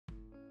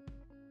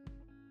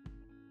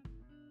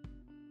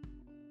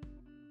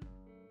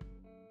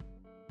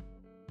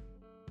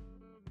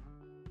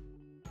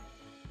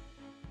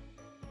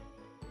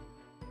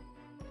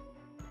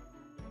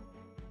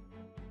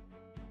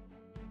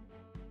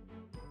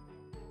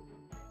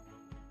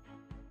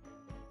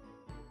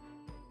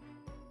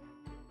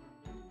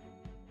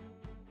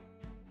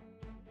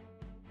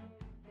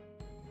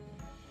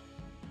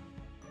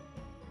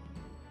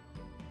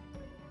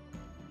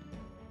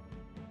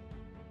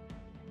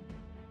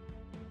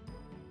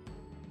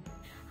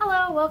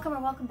Hello, welcome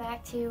or welcome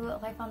back to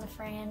Life on the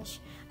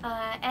Fringe.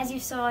 As you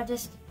saw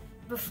just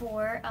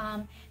before,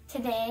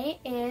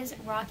 today is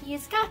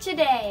Rocky's Gotcha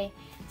Day.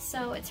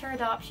 So it's her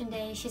adoption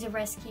day, she's a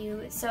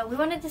rescue. So we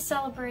wanted to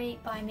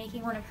celebrate by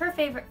making one of her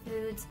favorite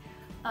foods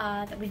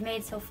that we've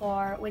made so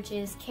far, which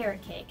is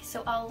carrot cake.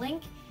 So I'll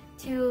link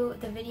to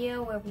the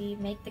video where we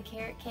make the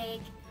carrot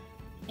cake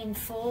in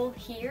full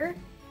here,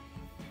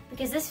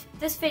 because this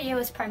video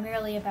is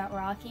primarily about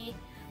Rocky.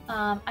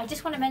 I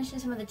just want to mention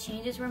some of the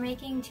changes we're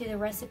making to the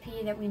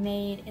recipe that we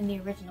made in the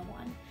original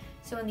one.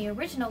 So in the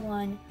original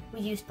one,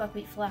 we used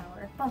buckwheat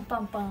flour. Bum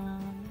bum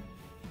bum.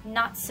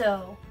 Not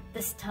so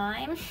this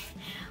time.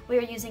 We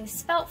are using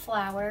spelt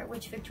flour,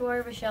 which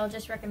Victoria Rochelle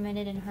just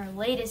recommended in her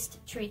latest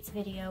treats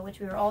video,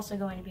 which we were also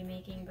going to be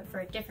making, but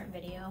for a different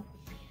video.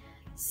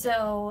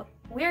 So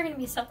we are going to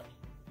be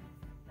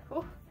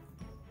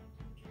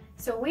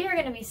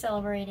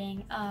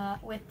celebrating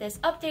with this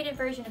updated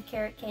version of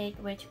carrot cake,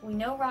 which we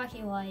know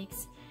Rocky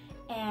likes,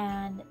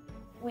 and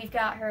we've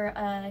got her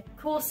a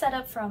cool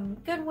setup from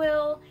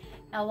Goodwill,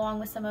 along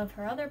with some of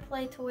her other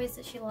play toys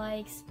that she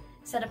likes,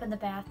 set up in the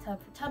bathtub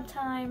for tub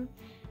time,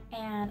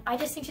 and I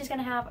just think she's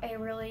gonna have a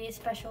really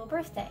special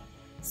birthday.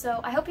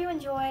 So I hope you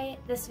enjoy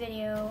this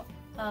video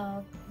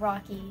of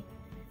Rocky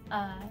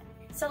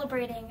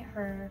celebrating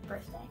her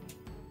birthday,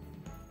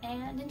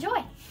 and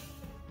enjoy!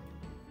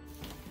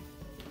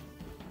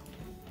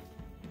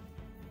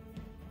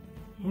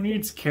 Who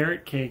needs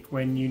carrot cake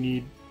when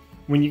you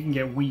can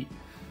get wheat?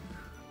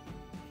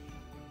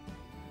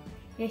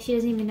 Yeah, she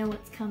doesn't even know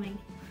what's coming.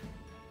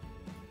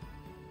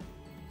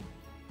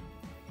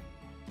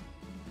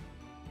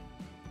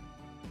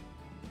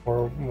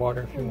 Or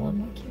water if you want.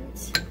 More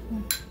carrots.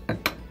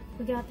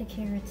 We got the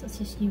carrots, let's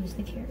just use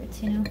the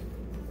carrots, you know?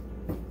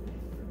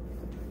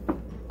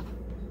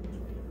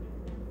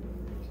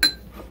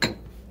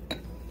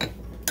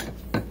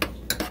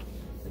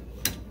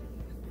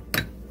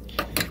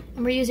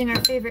 And we're using our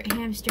favorite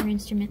hamster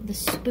instrument, the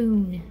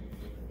spoon.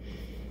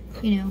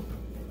 You know.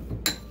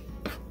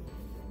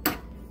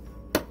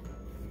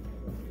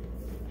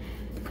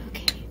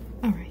 Okay,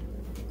 alright.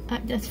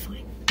 That's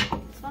fine.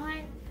 It's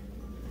fine.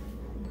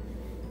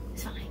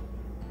 It's fine.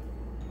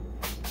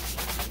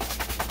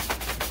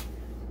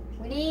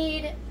 We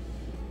need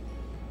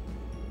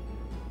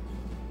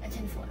a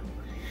tin foil.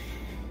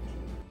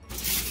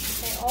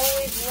 They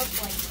always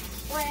look like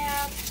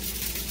crap.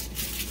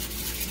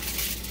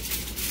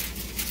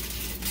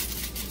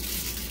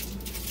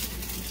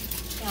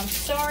 I'm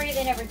sorry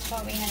they never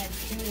taught me how to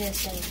do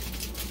this in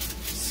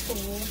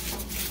school.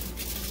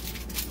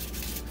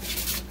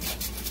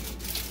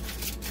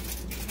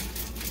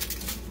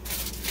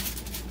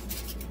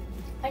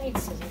 I need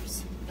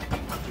scissors.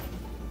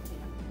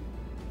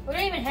 We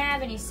don't even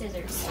have any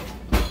scissors.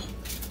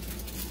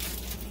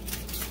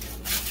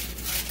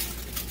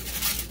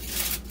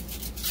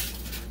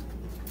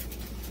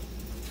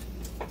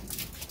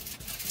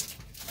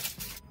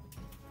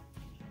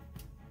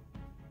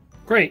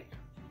 Great.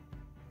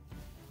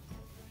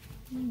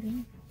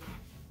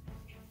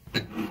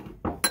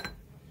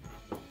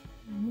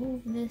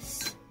 Move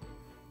this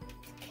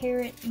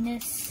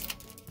carrotness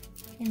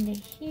into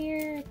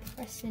here,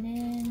 press it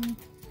in.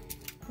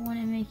 I want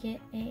to make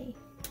it a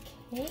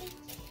cake.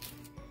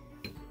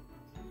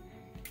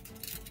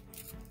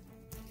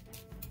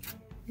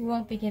 We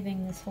won't be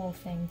giving this whole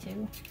thing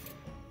to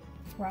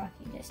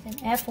Rocky, just an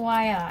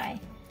FYI.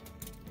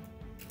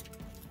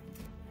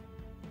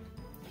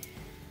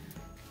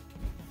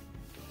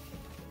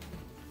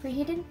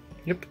 Preheated?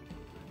 Yep.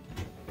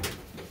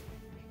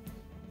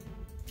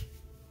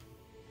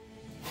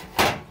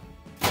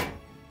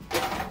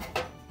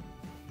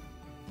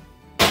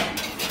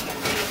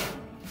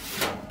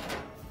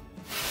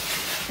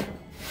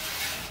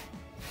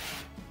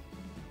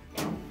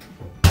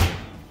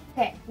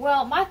 Okay,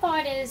 well, my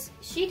thought is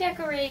she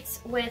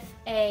decorates with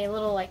a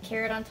little like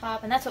carrot on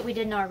top, and that's what we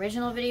did in our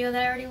original video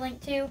that I already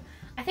linked to.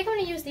 I think I'm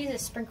gonna use these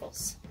as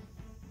sprinkles.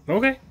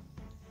 Okay.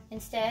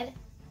 Instead.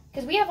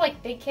 Because we have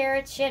like big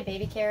carrots, she had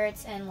baby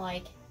carrots, and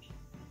like,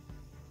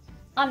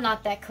 I'm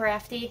not that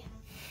crafty.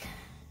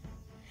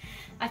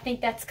 I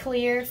think that's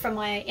clear from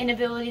my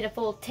inability to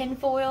fold tin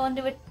foil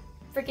into a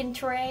freaking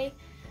tray.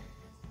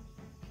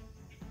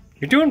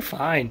 You're doing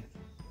fine.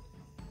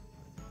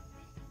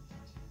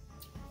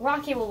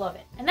 Rocky will love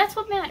it, and that's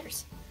what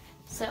matters.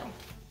 So.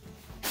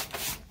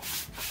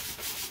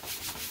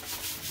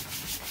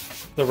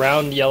 The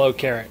round yellow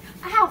carrot.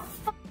 Ow!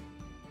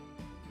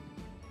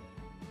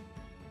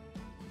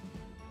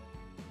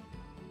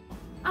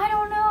 I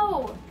don't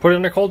know. Put it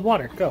under cold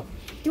water. Go.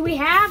 Do we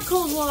have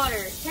cold water?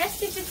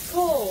 Test if it's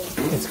cold.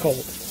 It's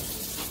cold.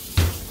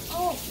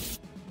 Oh.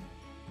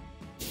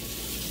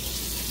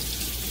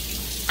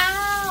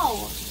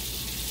 Ow!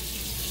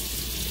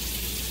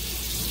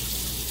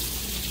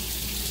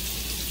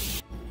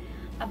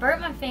 I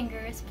burnt my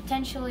fingers,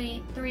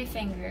 potentially 3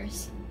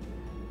 fingers,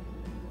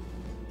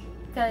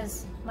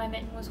 because my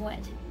mitten was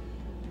wet.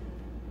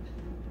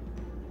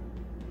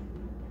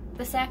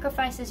 The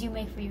sacrifices you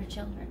make for your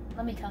children,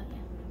 let me tell you.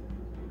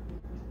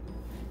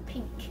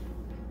 Pink.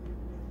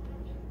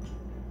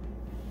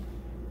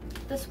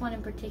 this one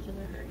in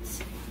particular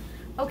hurts.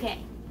 Okay,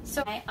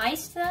 so I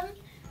iced them.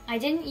 I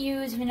didn't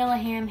use Vanilla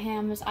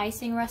Ham's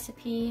icing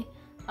recipe.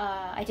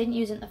 I didn't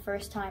use it the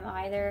first time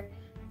either.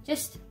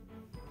 Just,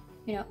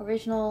 you know,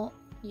 original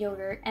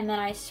yogurt. And then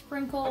I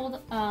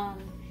sprinkled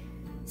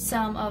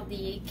some of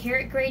the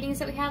carrot gratings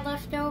that we had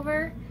left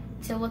over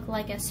to look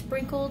like a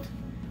sprinkled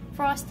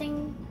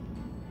frosting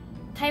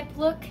type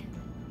look.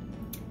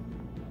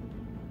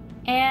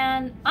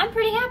 And I'm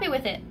pretty happy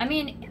with it. I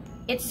mean,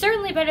 it's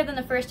certainly better than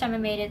the first time I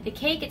made it. The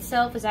cake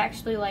itself is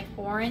actually like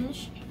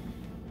orange.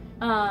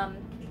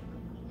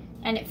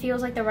 And it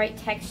feels like the right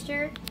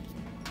texture.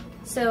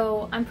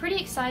 So I'm pretty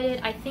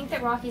excited. I think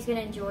that Rocky's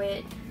gonna enjoy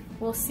it.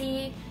 We'll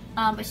see.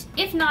 But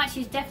if not,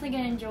 she's definitely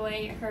gonna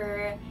enjoy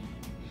her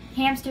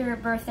hamster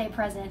birthday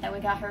present that we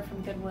got her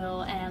from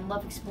Goodwill, and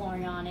love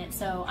exploring on it.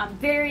 So I'm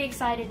very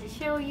excited to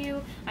show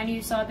you. I know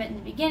you saw a bit in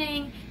the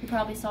beginning. You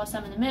probably saw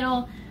some in the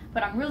middle.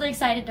 But I'm really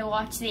excited to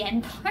watch the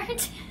end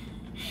part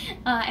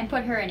and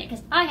put her in it,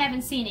 because I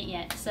haven't seen it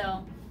yet,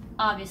 so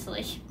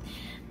obviously.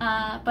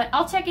 But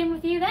I'll check in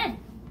with you then.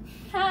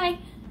 Hi.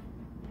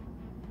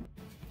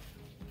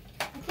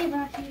 Okay,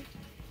 Rocky,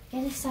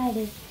 get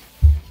excited.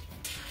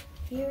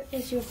 Here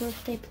is your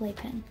birthday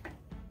playpen. There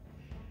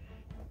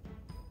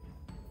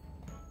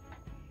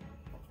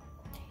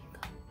you go.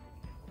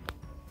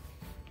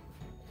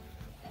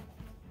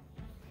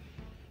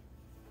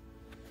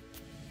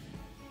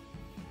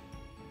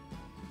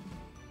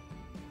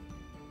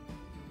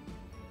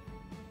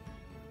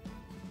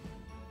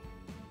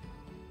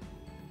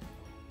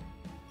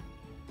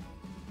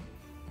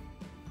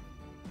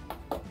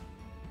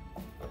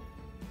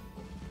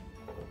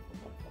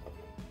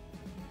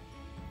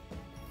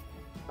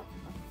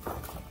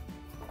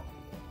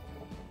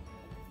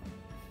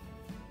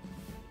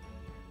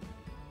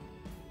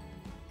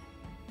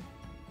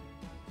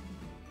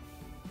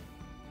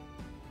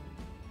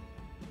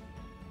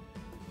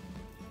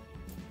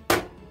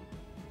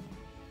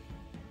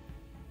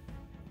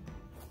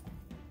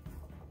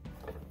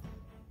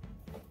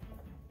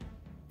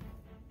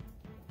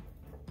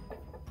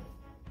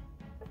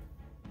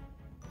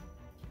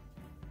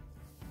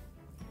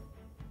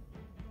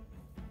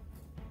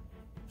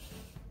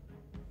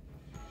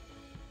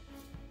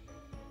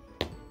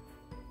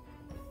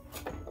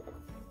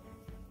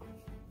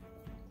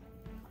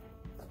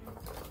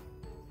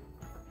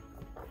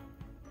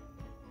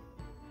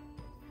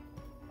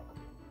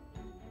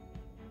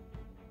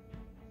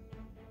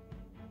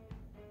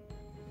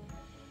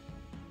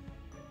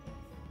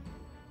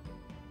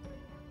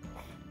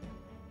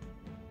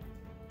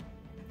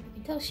 You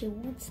can tell she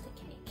wants the cake.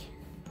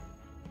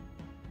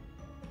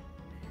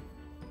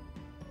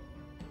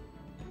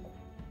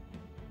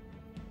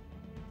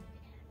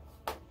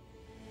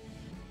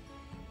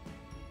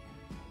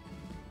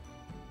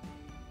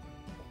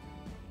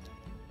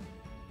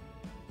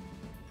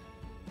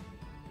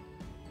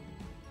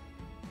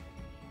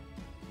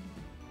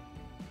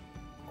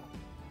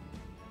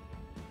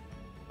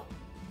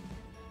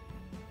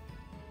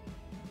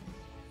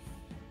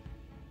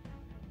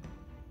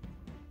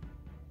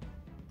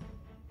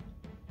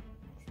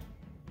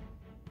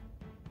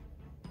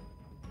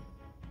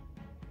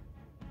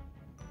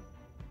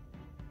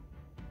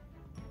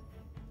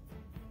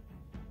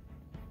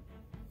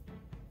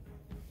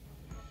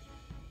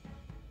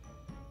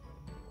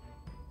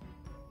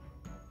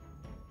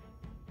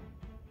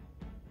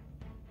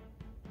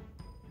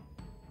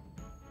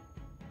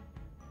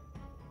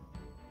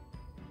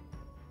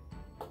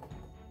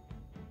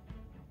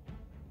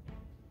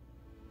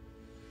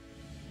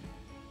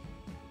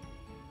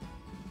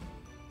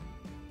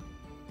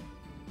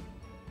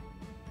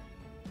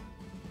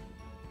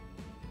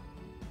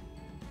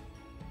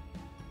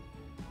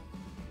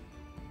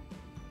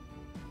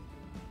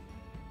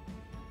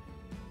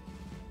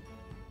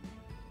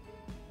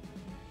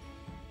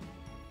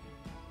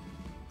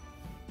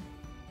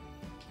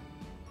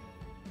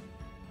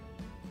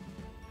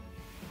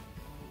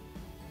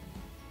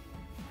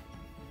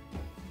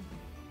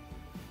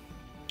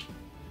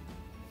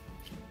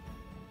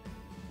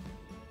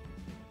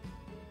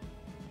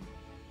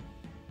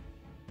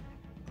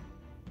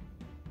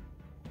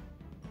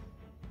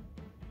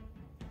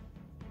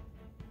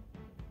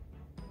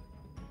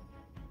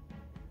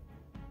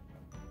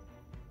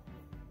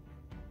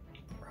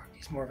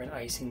 She's more of an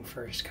icing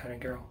first kind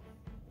of girl.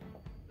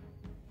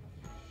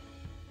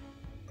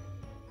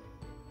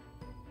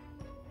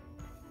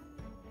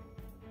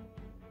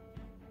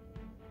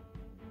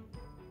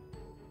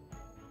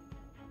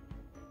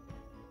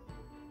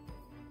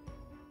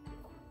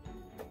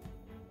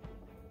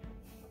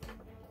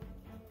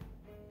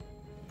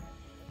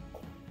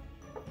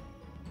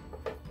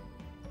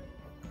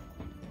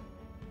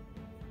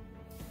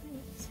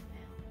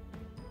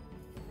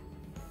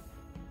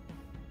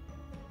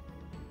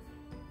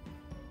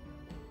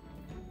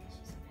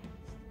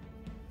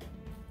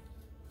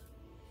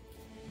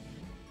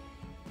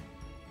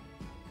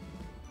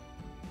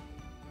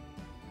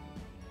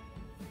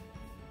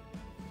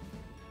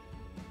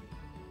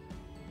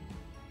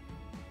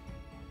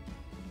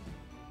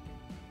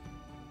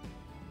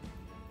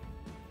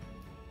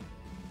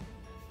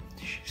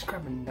 She's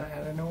grabbing a nut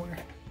out of nowhere.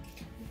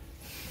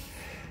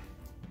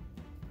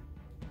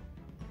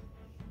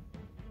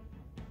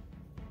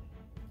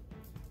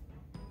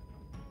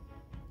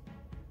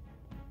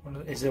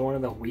 Is it one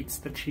of the wheats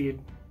that she had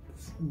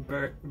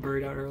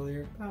buried out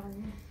earlier?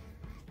 Probably.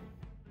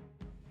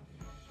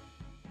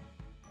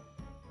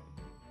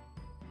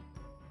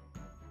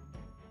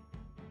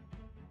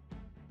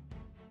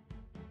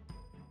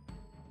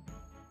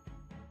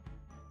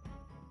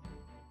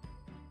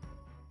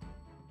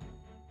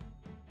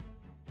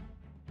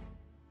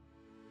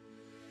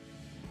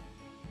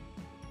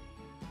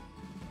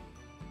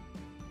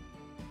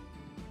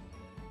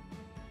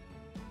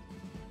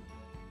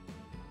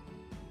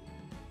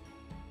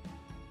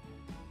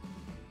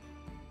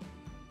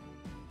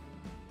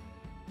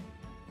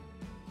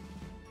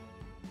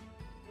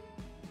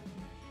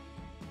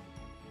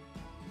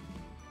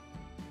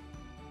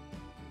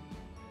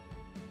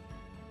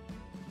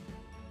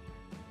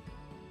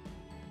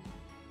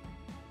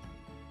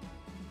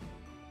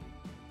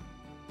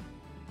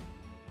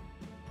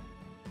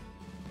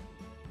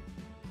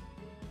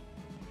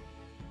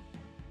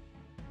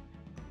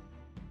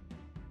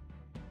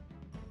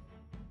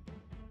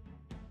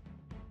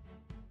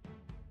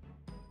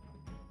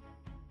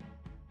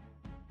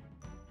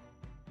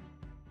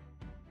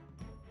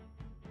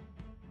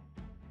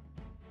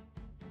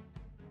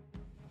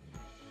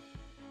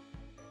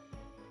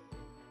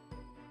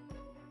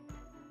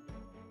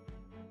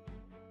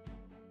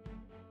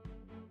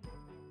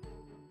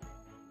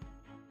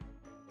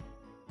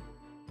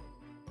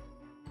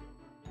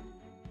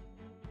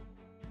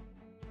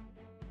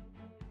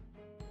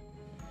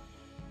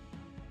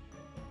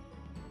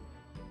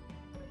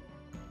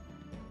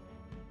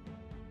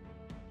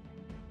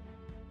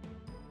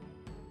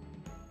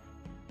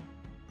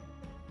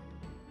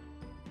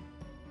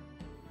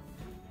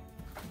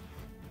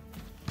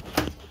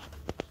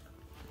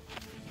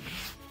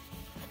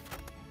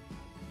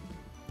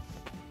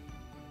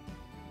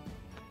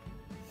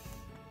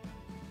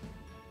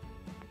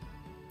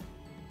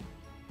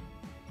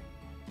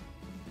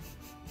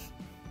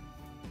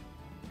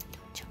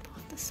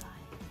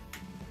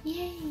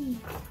 Yay!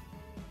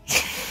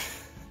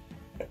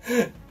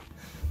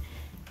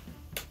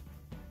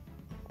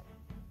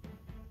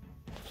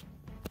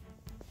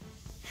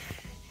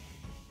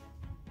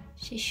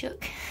 She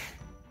shook.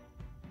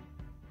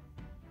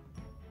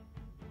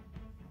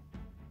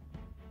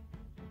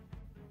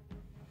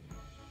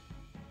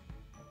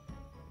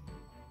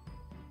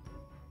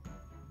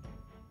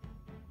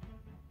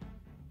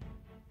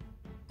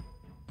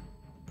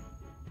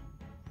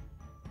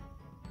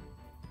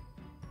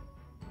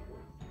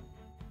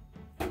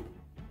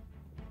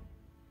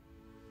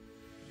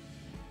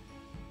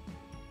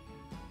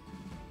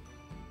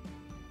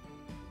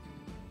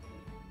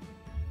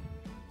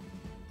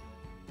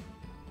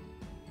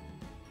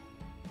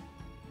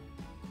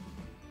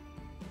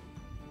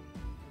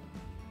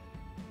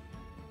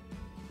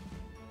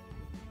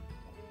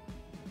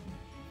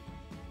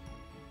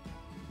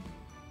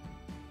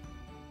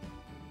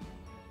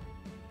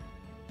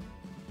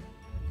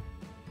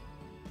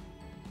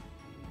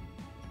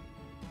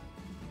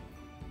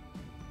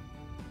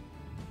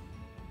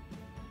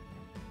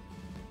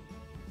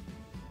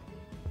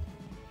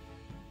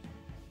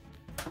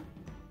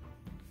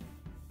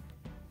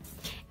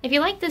 If you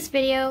like this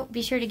video,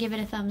 be sure to give it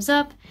a thumbs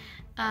up.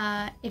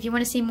 If you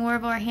want to see more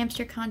of our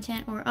hamster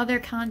content or other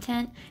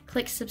content,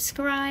 click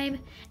subscribe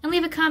and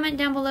leave a comment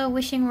down below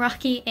wishing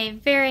Rocky a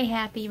very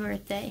happy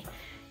birthday.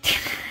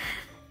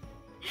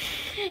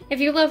 If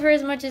you love her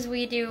as much as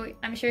we do,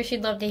 I'm sure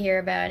she'd love to hear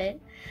about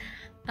it.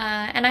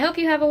 And I hope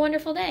you have a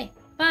wonderful day.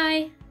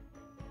 Bye!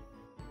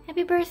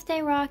 Happy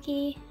birthday,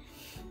 Rocky!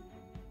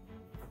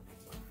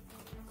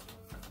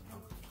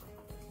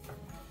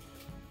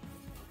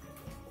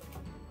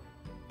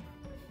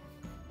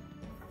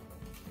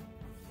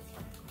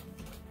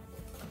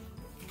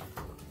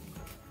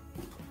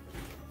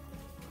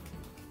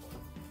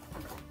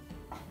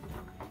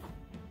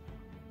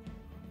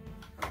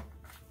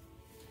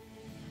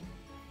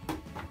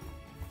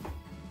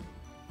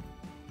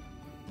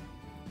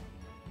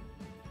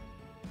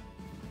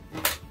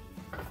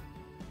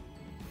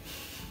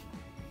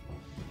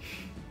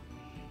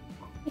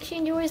 She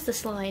enjoys the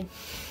slide.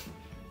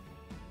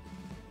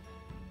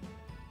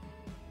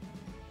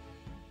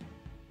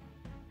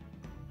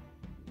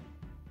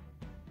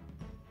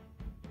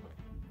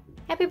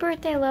 Happy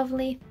birthday,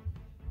 lovely.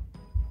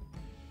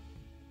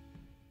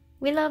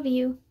 We love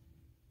you.